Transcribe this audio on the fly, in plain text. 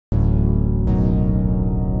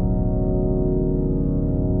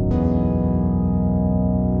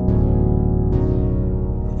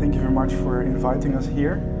much for inviting us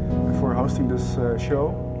here and for hosting this show.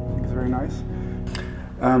 I think it's very nice.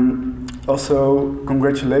 Also,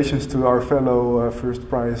 congratulations to our fellow first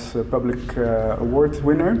prize public award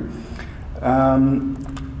winner.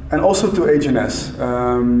 And also to HNS.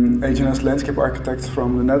 HNS landscape architects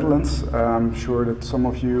from the Netherlands. I'm sure that some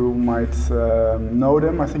of you might know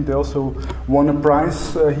them. I think they also won a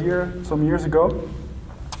prize here some years ago.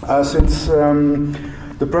 Since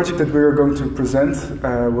the project that we are going to present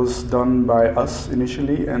was done by us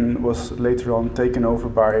initially and was later on taken over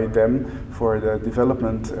by them for the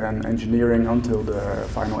development and engineering until the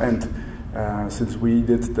final end. Since we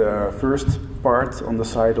did the first part on the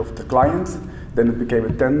side of the client, then it became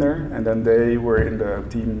a tender, and then they were in the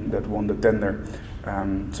team that won the tender.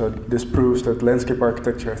 So this proves that landscape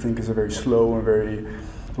architecture, I think, is a very slow and very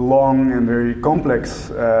long and very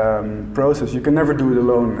complex process. You can never do it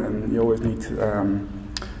alone, and you always need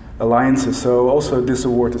alliances. So also this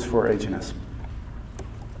award is for HNS.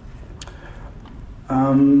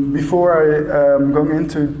 Before I go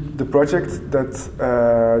into the project that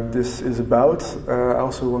this is about, I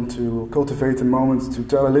also want to cultivate a moment to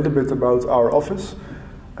tell a little bit about our office.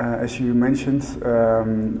 As you mentioned,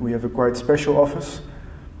 we have a quite special office,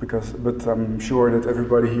 but I'm sure that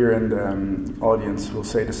everybody here in the audience will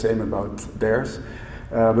say the same about theirs.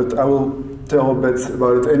 But I will tell a bit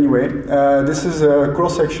about it anyway. This is a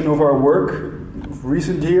cross-section of our work of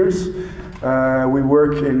recent years. We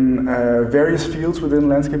work in various fields within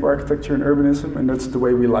landscape architecture and urbanism, and that's the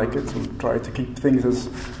way we like it. We try to keep things as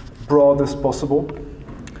broad as possible.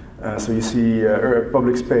 So you see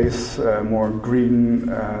public space, more green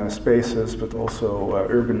spaces, but also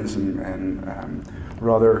urbanism and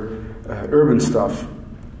rather urban stuff.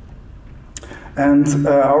 And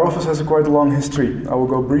our office has a quite long history. I will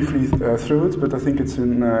go briefly through it, but I think it's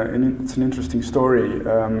an interesting story.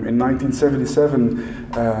 In 1977,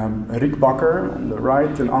 Riek Bakker on the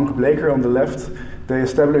right and Anke Bleker on the left, they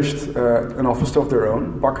established an office of their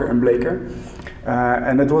own, Bakker and Bleker.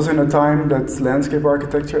 And it was in a time that landscape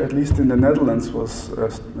architecture, at least in the Netherlands, was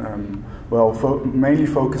mainly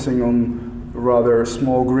focusing on rather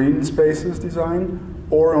small green spaces design,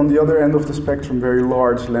 or on the other end of the spectrum, very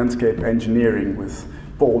large landscape engineering with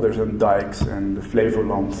polders and dikes and the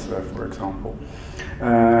Flevoland, for example.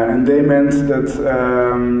 And they meant that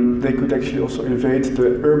they could actually also invade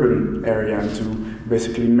the urban area to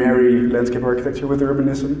basically marry landscape architecture with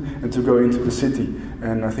urbanism and to go into the city.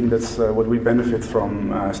 And I think that's what we benefit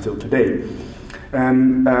from still today.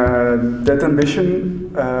 And that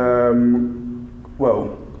ambition,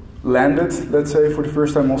 landed, let's say, for the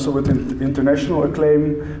first time also with international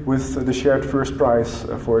acclaim with the shared first prize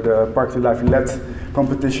for the Parc de la Villette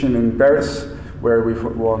competition in Paris, where we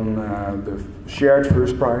won the shared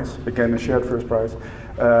first prize, again a shared first prize,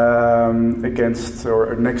 against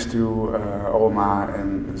or next to Oma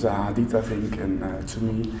and Zaha Hadid, I think, and to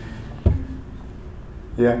me.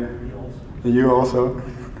 Yeah, you also.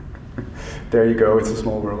 There you go, it's a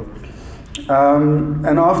small world.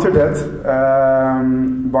 And after that,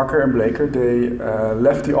 Bakker and Bleker, they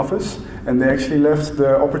left the office, and they actually left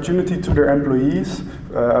the opportunity to their employees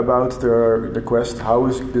about the quest, how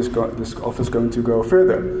is this office going to go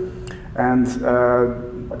further. And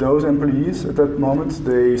those employees at that moment,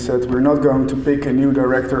 they said, we're not going to pick a new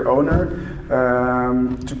director-owner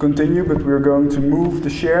to continue, but we're going to move the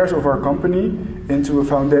shares of our company into a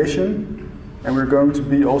foundation, and we're going to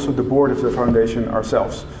be also the board of the foundation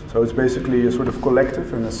ourselves. So it's basically a sort of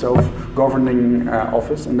collective and a self-governing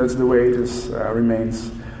office, and that's the way it is,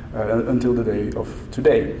 remains until the day of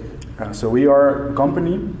today. So we are a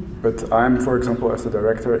company, but I'm, for example, as the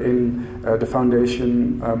director in the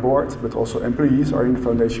foundation board, but also employees are in the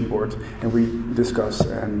foundation board, and we discuss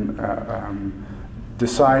and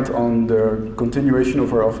decide on the continuation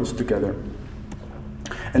of our office together.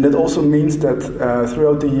 And that also means that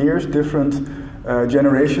throughout the years, different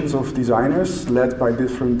generations of designers, led by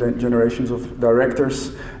different generations of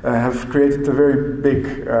directors, have created a very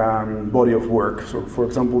big body of work. So, for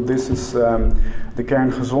example, this is the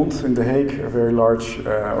Kern Gezond in The Hague, a very large,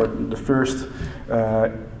 or the first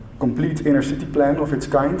complete inner city plan of its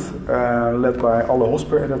kind, led by Alle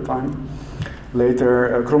Hosper at that time.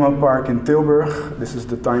 Later, Kromhout Park in Tilburg. This is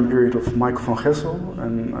the time period of Michael van Gessel,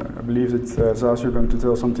 and I believe that Zaas, you're going to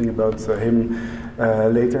tell something about him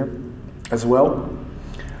later as well.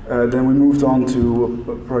 Then we moved on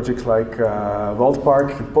to projects like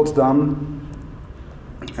Waldpark in Potsdam,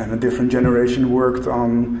 and a different generation worked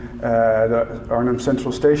on the Arnhem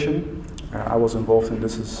Central Station. I was involved in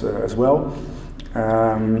this as well.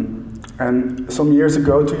 And some years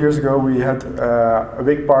ago, 2 years ago, we had a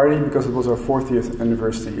big party because it was our 40th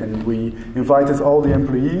anniversary, and we invited all the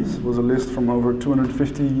employees. It was a list from over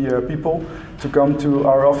 250 people to come to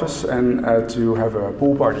our office and to have a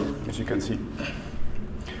pool party, as you can see.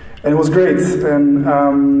 And it was great, and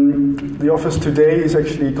the office today is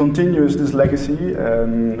actually continues this legacy,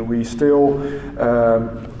 and we still,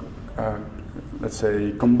 let's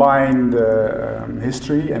say, combine the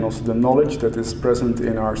history and also the knowledge that is present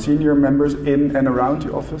in our senior members in and around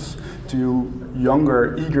the office to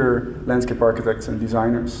younger, eager landscape architects and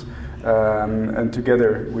designers. And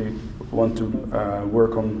together we want to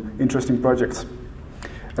work on interesting projects.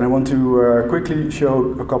 And I want to quickly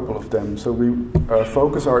show a couple of them. So we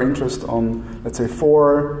focus our interest on, let's say,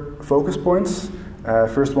 4 focus points.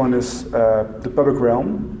 First one is the public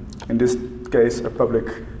realm. In this case, a public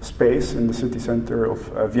space in the city center of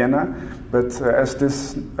Vienna. But as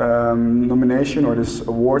this nomination or this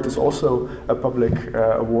award is also a public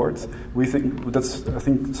award, we think that's, I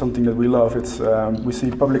think, something that we love. It's we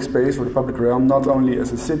see public space or the public realm not only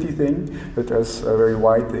as a city thing, but as a very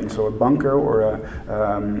wide thing. So a bunker or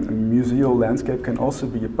a museal landscape can also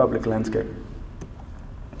be a public landscape.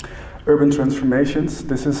 Urban transformations.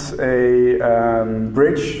 This is a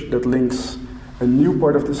bridge that links a new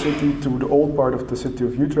part of the city to the old part of the city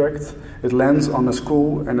of Utrecht. It lands on a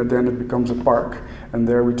school and then it becomes a park. And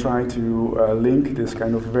there we try to link this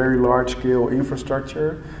kind of very large-scale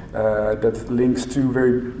infrastructure that links two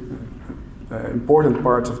very important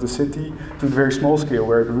parts of the city to the very small scale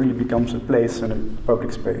where it really becomes a place and a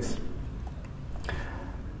public space.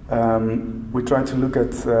 We try to look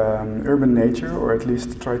at urban nature, or at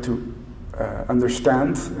least try to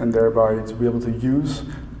understand and thereby to be able to use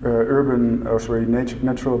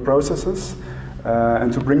natural processes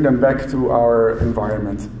and to bring them back to our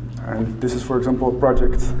environment. And this is, for example, a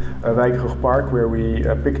project, Wijkerhoog Park, where we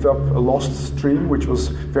picked up a lost stream, which was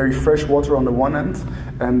very fresh water on the one end,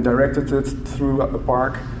 and directed it through a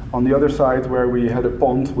park on the other side, where we had a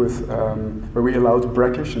pond with, where we allowed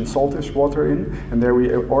brackish and saltish water in, and there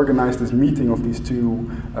we organized this meeting of these two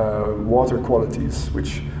water qualities,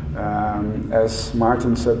 which, as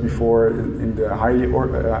Maarten said before, in the highly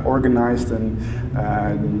organized and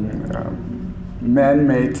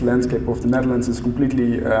man-made landscape of the Netherlands is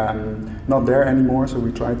completely not there anymore, so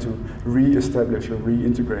we try to re-establish or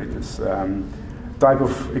reintegrate this type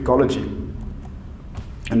of ecology.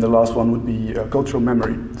 And the last one would be cultural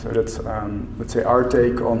memory. So that's, let's say, our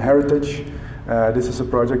take on heritage. This is a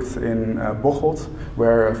project in Bocholt,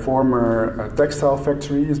 where a former textile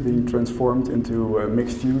factory is being transformed into a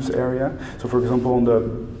mixed-use area. So, for example, on the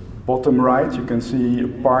bottom right, you can see a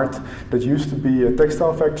part that used to be a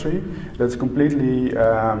textile factory that's completely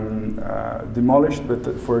demolished. But,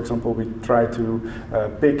 for example, we try to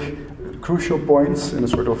pick crucial points in a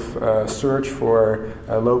sort of search for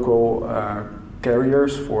local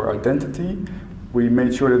carriers for identity. We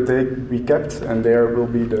made sure that they be kept, and there will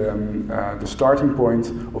be the starting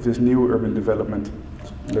point of this new urban development.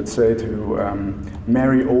 Let's say to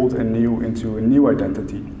marry old and new into a new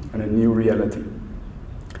identity and a new reality.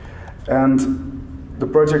 And the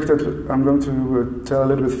project that I'm going to tell a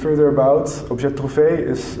little bit further about, Objets Trouvés,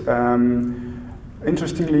 is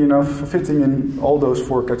interestingly enough fitting in all those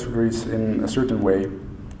 4 categories in a certain way.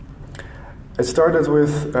 It started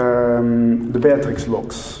with the Beatrix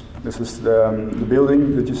locks. This is the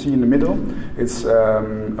building that you see in the middle. It's a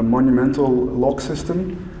monumental lock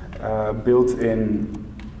system built in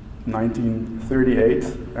 1938,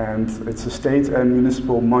 and it's a state and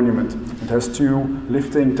municipal monument. It has 2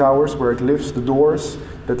 lifting towers where it lifts the doors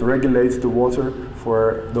that regulate the water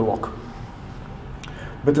for the lock.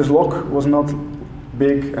 But this lock was not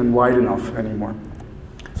big and wide enough anymore,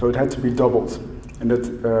 so it had to be doubled. And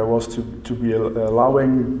that was to be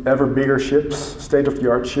allowing ever bigger ships,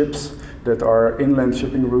 state-of-the-art ships, that are inland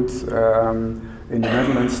shipping routes in the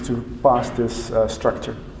Netherlands to pass this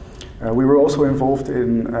structure. We were also involved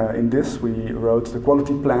in this. We wrote the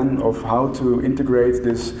quality plan of how to integrate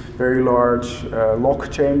this very large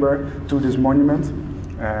lock chamber to this monument.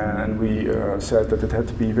 And we said that it had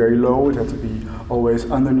to be very low, it had to be always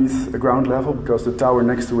underneath the ground level, because the tower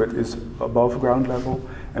next to it is above ground level.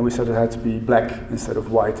 And we said it had to be black instead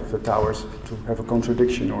of white of the towers to have a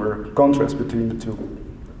contradiction or contrast between the two.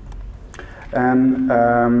 And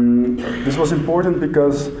this was important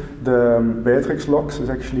because the Beatrix locks is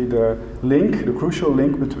actually the link, the crucial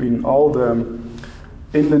link between all the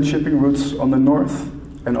inland shipping routes on the north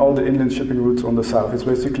and all the inland shipping routes on the south. It's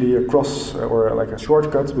basically a cross or like a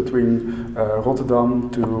shortcut between Rotterdam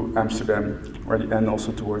to Amsterdam, and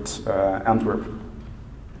also towards Antwerp.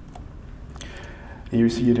 Here you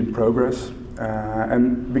see it in progress.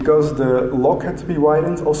 And because the lock had to be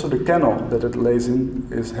widened, also the canal that it lays in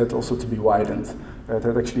had also to be widened. It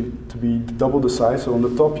had actually to be double the size. So on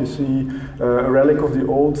the top you see a relic of the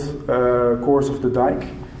old course of the dike,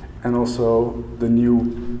 and also the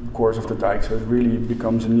new course of the dike. So it really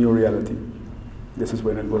becomes a new reality. This is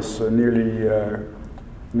when it was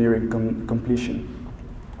nearing completion.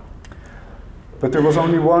 But there was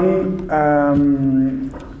only one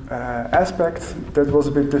aspect that was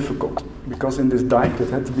a bit difficult, because in this dike that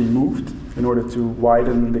had to be moved in order to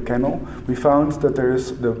widen the canal, we found that there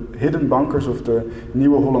is the hidden bunkers of the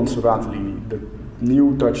Nieuwe Hollandse Waterlinie, the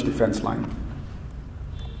new Dutch defense line.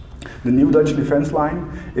 The new Dutch defense line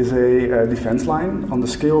is a defense line on the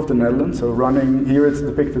scale of the Netherlands. So running, here it's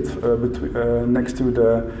depicted next to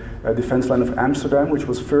the defense line of Amsterdam, which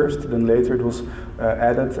was first, then later it was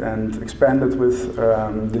added and expanded with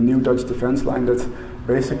the new Dutch defense line that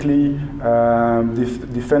basically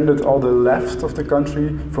defended all the left of the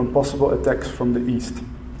country from possible attacks from the east.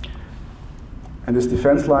 And this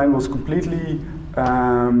defense line was completely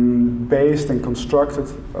based and constructed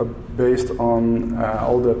based on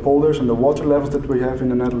all the polders and the water levels that we have in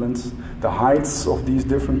the Netherlands, the heights of these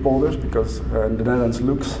different polders, because the Netherlands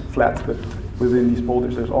looks flat, but within these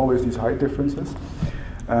polders there's always these height differences,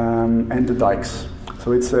 and the dikes.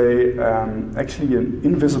 So it's actually an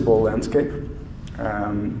invisible landscape.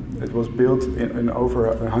 It was built in over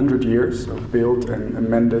 100 years, so built and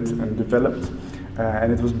amended and developed,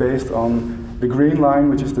 and it was based on the green line,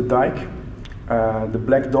 which is the dike, the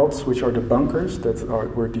black dots, which are the bunkers that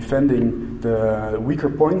were defending the weaker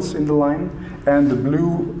points in the line, and the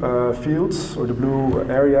blue fields, or the blue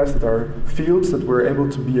areas that are fields that were able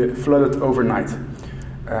to be flooded overnight.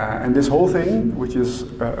 And this whole thing, which is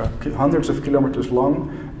hundreds of kilometers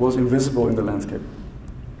long, was invisible in the landscape.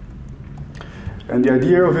 And the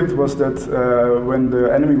idea of it was that when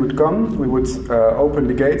the enemy would come, we would open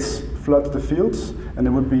the gates, flood the fields, and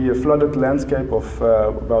there would be a flooded landscape of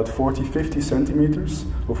about 40-50 centimeters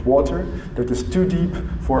of water that is too deep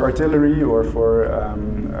for artillery or for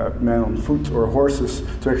men on foot or horses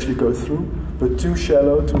to actually go through, but too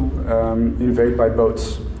shallow to invade by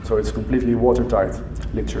boats. So it's completely watertight,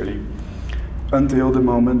 literally, until the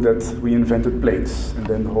moment that we invented planes, and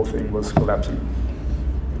then the whole thing was collapsing.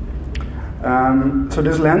 So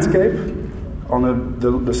this landscape, on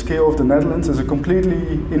the scale of the Netherlands, is a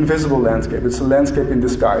completely invisible landscape. It's a landscape in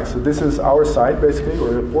disguise. So this is our side, basically,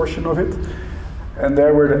 or a portion of it. And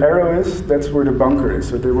there where the arrow is, that's where the bunker is.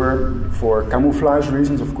 So they were, for camouflage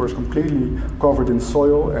reasons, of course, completely covered in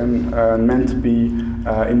soil and meant to be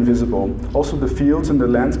invisible. Also the fields and the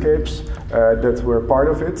landscapes that were part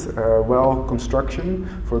of it, well, construction.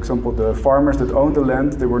 For example, the farmers that owned the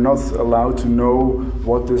land, they were not allowed to know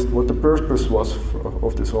what the purpose was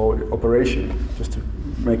of this whole operation, just to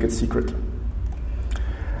make it secret.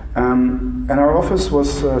 And our office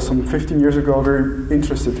was some 15 years ago very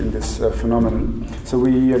interested in this phenomenon. So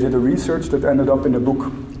we did a research that ended up in a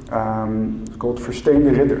book called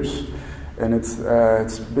Versteende Ridders. And it's a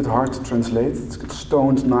bit hard to translate. It's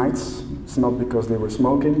stoned knights. It's not because they were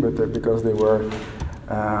smoking, but because they were,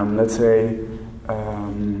 let's say,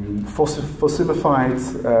 fossilified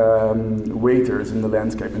waiters in the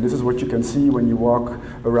landscape. And this is what you can see when you walk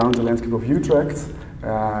around the landscape of Utrecht.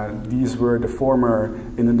 These were the former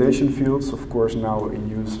inundation fields, of course now in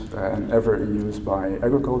use and ever in use by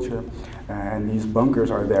agriculture, and these bunkers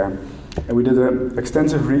are there. And we did an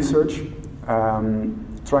extensive research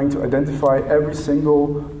trying to identify every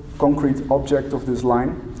single concrete object of this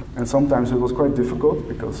line, and sometimes it was quite difficult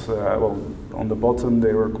because, well, on the bottom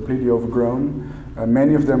they were completely overgrown.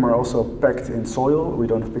 Many of them are also packed in soil. We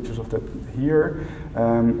don't have pictures of that here.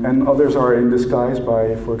 And others are in disguise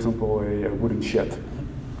by, for example, a wooden shed.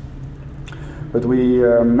 But we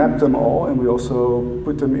mapped them all, and we also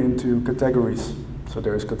put them into categories. So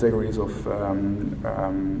there's categories of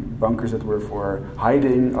bunkers that were for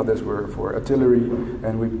hiding, others were for artillery,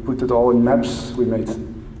 and we put it all in maps. We made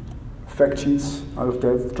fact sheets out of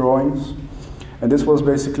that, drawings. And this was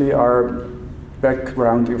basically our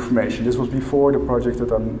background information. This was before the project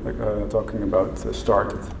that I'm talking about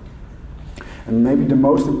started. And maybe the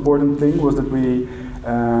most important thing was that we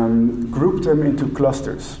grouped them into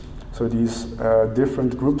clusters. So these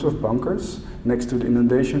different groups of bunkers next to the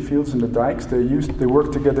inundation fields and the dikes, they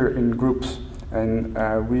work together in groups. And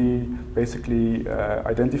we basically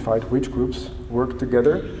identified which groups worked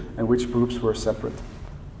together and which groups were separate.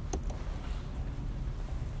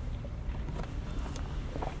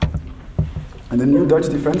 And the new Dutch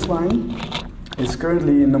defense line is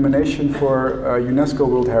currently in nomination for UNESCO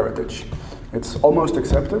World Heritage. It's almost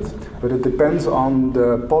accepted, but it depends on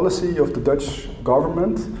the policy of the Dutch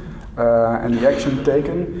government and the action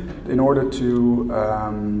taken in order to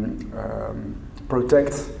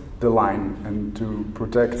protect the line and to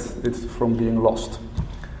protect it from being lost.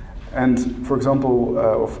 And for example,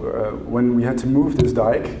 when we had to move this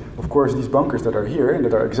dike, of course these bunkers that are here and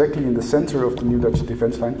that are exactly in the center of the new Dutch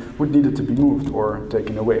defense line would needed to be moved or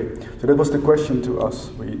taken away. So that was the question to us.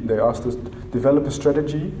 They asked us to develop a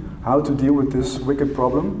strategy how to deal with this wicked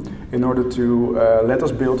problem in order to let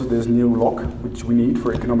us build this new lock, which we need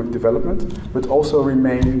for economic development, but also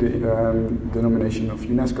remain the denomination of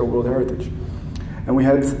UNESCO World Heritage. And we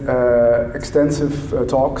had extensive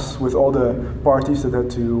talks with all the parties that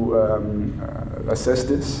had to assess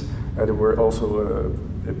this. There were also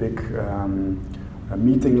a big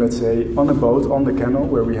meeting, let's say, on a boat on the canal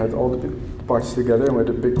where we had all the parties together and we had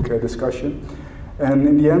a big discussion. And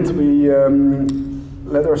in the end, we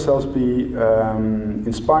let ourselves be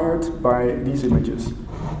inspired by these images.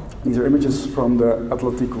 These are images from the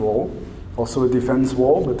Atlantic Wall, also a defense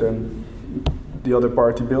wall, but then the other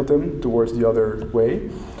party built them towards the other way.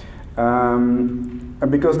 And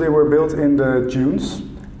because they were built in the dunes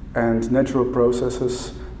and natural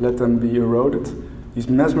processes let them be eroded, these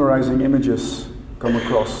mesmerizing images come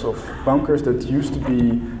across of bunkers that used to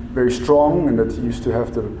be very strong and that used to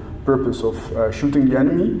have the purpose of shooting the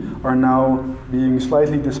enemy are now being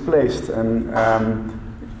slightly displaced and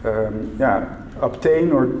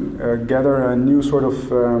obtain or gather a new sort of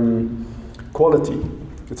quality.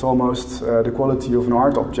 It's almost the quality of an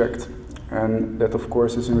art object, and that of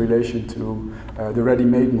course is in relation to the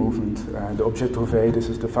ready-made movement. The Objets Trouvés, this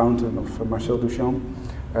is the fountain of Marcel Duchamp,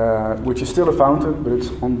 which is still a fountain, but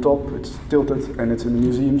it's on top, it's tilted, and it's in a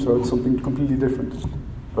museum, so it's something completely different,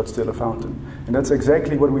 but still a fountain. And that's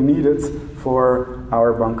exactly what we needed for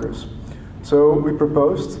our bunkers. So we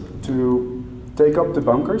proposed to take up the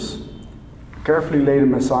bunkers, carefully lay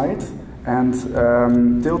them aside, and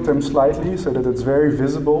tilt them slightly so that it's very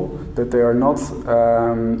visible that they are not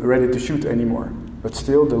ready to shoot anymore, but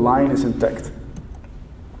still the line is intact.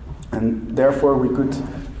 And therefore we could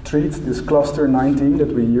treat this cluster 19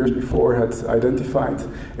 that we years before had identified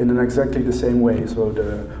in exactly the same way. So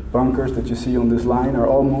the bunkers that you see on this line are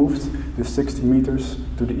all moved, this 60 meters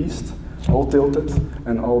to the east, all tilted,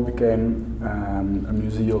 and all became a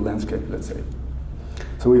museal landscape, let's say.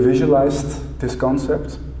 So we visualized this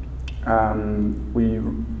concept. We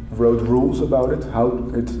wrote rules about it, how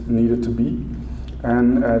it needed to be,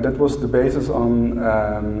 and that was the basis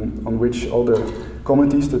on which all the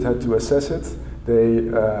committees that had to assess it, they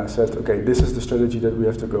said, okay, this is the strategy that we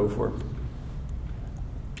have to go for.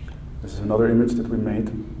 This is another image that we made,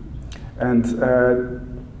 and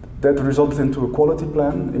that resulted into a quality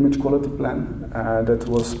plan, image quality plan, that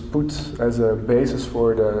was put as a basis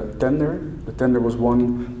for the tender. The tender was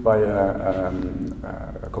won by a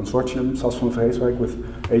consortium, Sas van Vreeswijk, with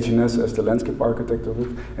HNS as the landscape architect of it,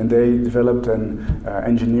 and they developed and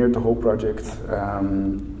engineered the whole project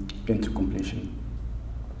into completion.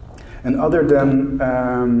 And other than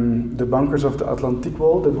the bunkers of the Atlantic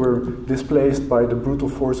Wall that were displaced by the brutal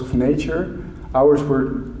force of nature, ours were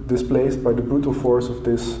displaced by the brutal force of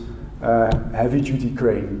this heavy-duty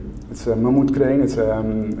crane. It's a Mammoet crane, it's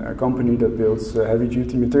a company that builds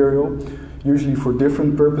heavy-duty material, usually for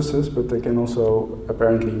different purposes, but they can also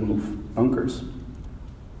apparently move bunkers.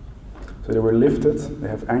 So they were lifted, they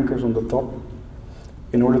have anchors on the top.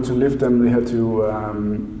 In order to lift them, they had to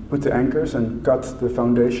put the anchors and cut the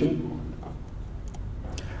foundation.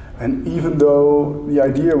 And even though the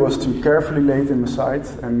idea was to carefully lay them aside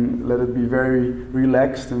and let it be very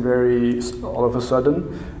relaxed and very all of a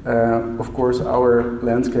sudden, of course our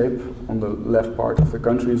landscape on the left part of the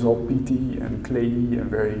country is all peaty and clayey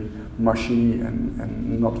and very mushy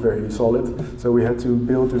and not very solid. So we had to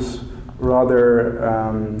build this rather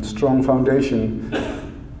strong foundation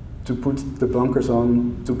to put the bunkers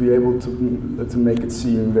on to be able to make it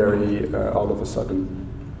seem very all of a sudden.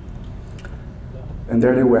 And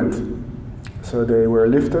there they went. So they were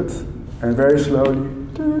lifted and very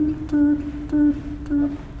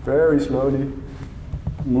slowly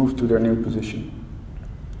moved to their new position.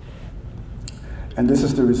 And this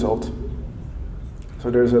is the result. So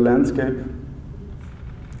there's a landscape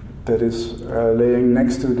that is laying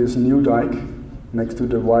next to this new dike, next to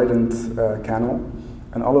the widened canal,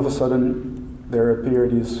 and all of a sudden there appear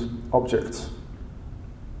these objects,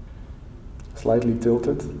 slightly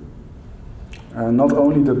tilted. Not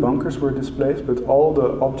only the bunkers were displaced, but all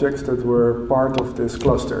the objects that were part of this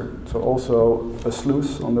cluster. So also a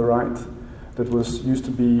sluice on the right, that was used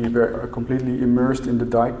to be completely immersed in the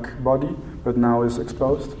dike body, but now is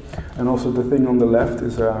exposed. And also the thing on the left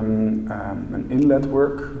is an inlet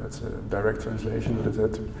work. That's a direct translation,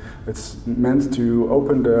 but it's meant to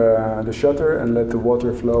open the shutter and let the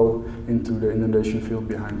water flow into the inundation field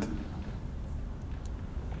behind.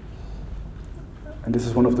 And this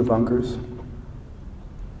is one of the bunkers,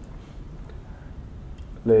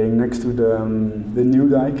 laying next to the new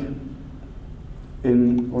dike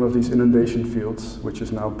in one of these inundation fields, which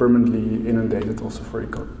is now permanently inundated also for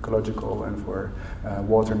ecological and for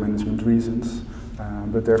water management reasons.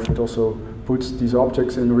 But therefore it also puts these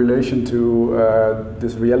objects in relation to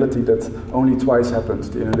this reality that only twice happened,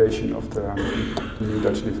 the inundation of the new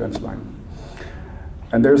Dutch defense line.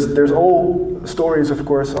 And there's all stories, of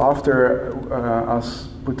course, after us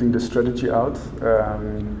putting the strategy out.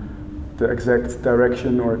 The exact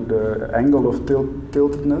direction or the angle of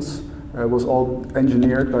tiltedness was all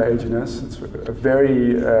engineered by HNS. It's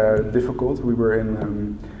very difficult. We were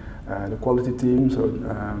in the quality team, so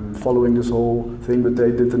following this whole thing, but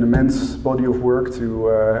they did an immense body of work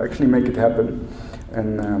to actually make it happen.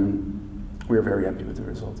 And we are very happy with the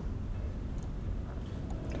result.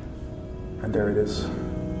 And there it is,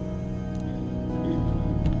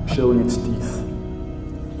 showing its teeth.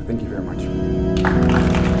 Thank you very much.